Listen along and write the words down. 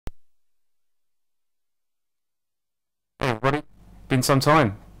been some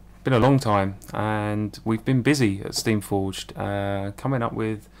time, been a long time, and we've been busy at Steamforged, coming up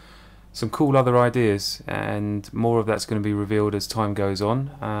with some cool other ideas, and more of that's going to be revealed as time goes on.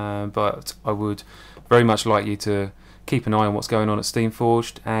 But I would very much like you to keep an eye on what's going on at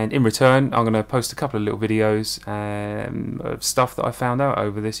Steamforged, and in return I'm going to post a couple of little videos of stuff that I found out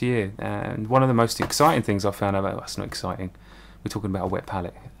over this year. And one of the most exciting things I found out, well, that's not exciting, we're talking about a wet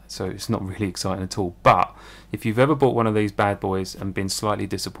palette, so it's not really exciting at all. But if you've ever bought one of these bad boys and been slightly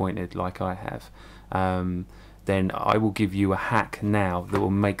disappointed like I have, then I will give you a hack now that will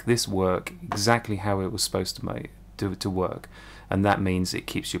make this work exactly how it was supposed to work. And that means it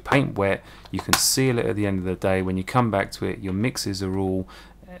keeps your paint wet, you can seal it at the end of the day. When you come back to it, your mixes are all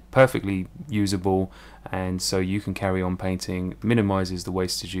perfectly usable, and so you can carry on painting, minimises the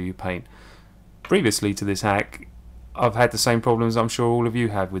wastage of your paint. Previously to this hack, I've had the same problems I'm sure all of you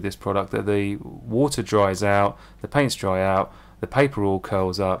have with this product, that the water dries out, the paints dry out, the paper all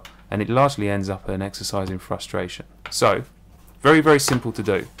curls up, and it largely ends up an exercise in frustration. So, very, very simple to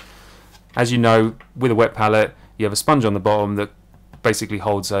do. As you know, with a wet palette, you have a sponge on the bottom that basically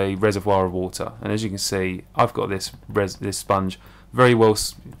holds a reservoir of water, and as you can see, I've got this sponge very well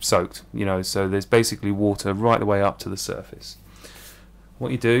soaked, you know, so there's basically water right the way up to the surface.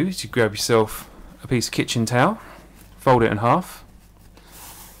 What you do is you grab yourself a piece of kitchen towel, fold it in half.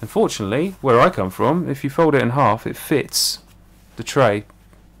 Unfortunately, where I come from, if you fold it in half, it fits the tray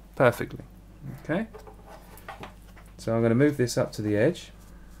perfectly. Okay, so I'm going to move this up to the edge,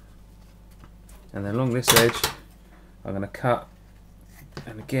 and then along this edge I'm going to cut,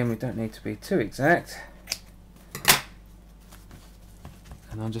 and again we don't need to be too exact,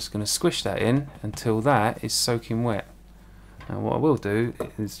 and I'm just going to squish that in until that is soaking wet. Now what I will do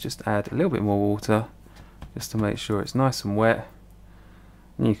is just add a little bit more water just to make sure it's nice and wet,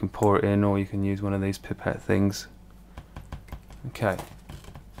 and you can pour it in, or you can use one of these pipette things. Okay,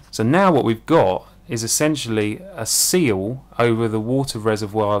 so now what we've got is essentially a seal over the water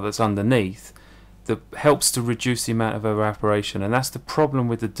reservoir that's underneath that helps to reduce the amount of evaporation. And that's the problem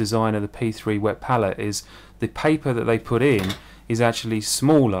with the design of the P3 wet palette, is the paper that they put in is actually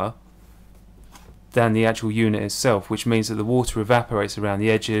smaller than the actual unit itself, which means that the water evaporates around the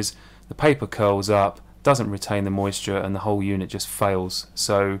edges, the paper curls up, doesn't retain the moisture, and the whole unit just fails.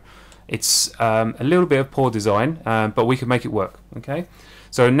 So it's a little bit of poor design, but we can make it work. Okay,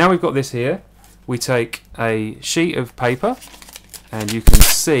 so now we've got this here, we take a sheet of paper, and you can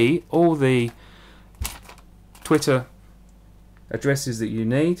see all the Twitter addresses that you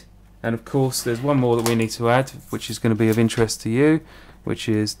need, and of course there's one more that we need to add, which is going to be of interest to you, which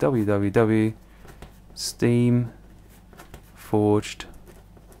is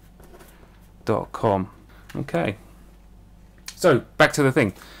www.steamforged.com. Okay, so back to the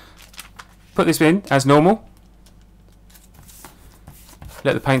thing. Put this in as normal,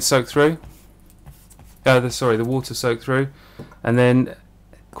 let the paint soak through, the water soak through, and then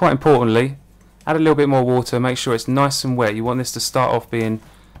quite importantly, add a little bit more water, make sure it's nice and wet. You want this to start off being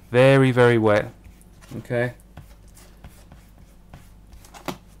very, very wet. Okay,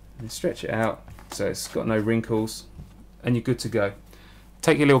 and stretch it out so it's got no wrinkles, and you're good to go.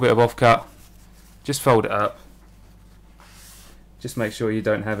 Take your little bit of offcut, just fold it up, just make sure you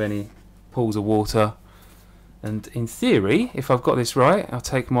don't have any pools of water, and in theory, if I've got this right, I'll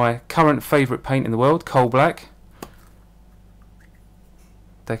take my current favourite paint in the world, coal black,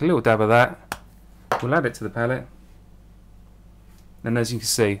 take a little dab of that, we'll add it to the palette, and as you can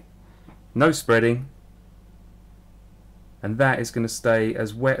see, no spreading, and that is going to stay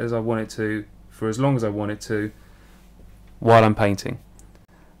as wet as I want it to for as long as I want it to while I'm painting.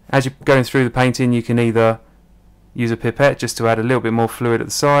 As you're going through the painting, you can either use a pipette just to add a little bit more fluid at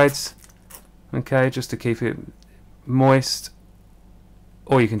the sides, okay, just to keep it moist,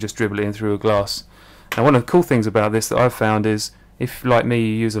 or you can just dribble it in through a glass. Now one of the cool things about this that I've found is, if like me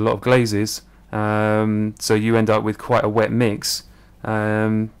you use a lot of glazes, so you end up with quite a wet mix,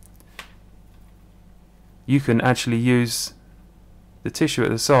 you can actually use the tissue at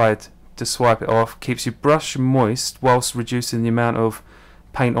the side to swipe it off, keeps your brush moist whilst reducing the amount of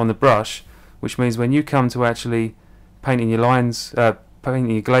paint on the brush, which means when you come to actually painting your lines,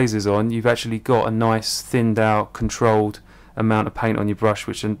 painting your glazes on, you've actually got a nice thinned out, controlled amount of paint on your brush,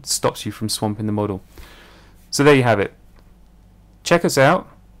 which stops you from swamping the model. So there you have it. Check us out,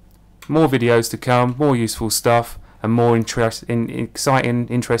 more videos to come, more useful stuff, and more exciting,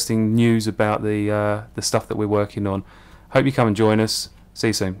 interesting news about the stuff that we're working on. Hope you come and join us. See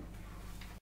you soon.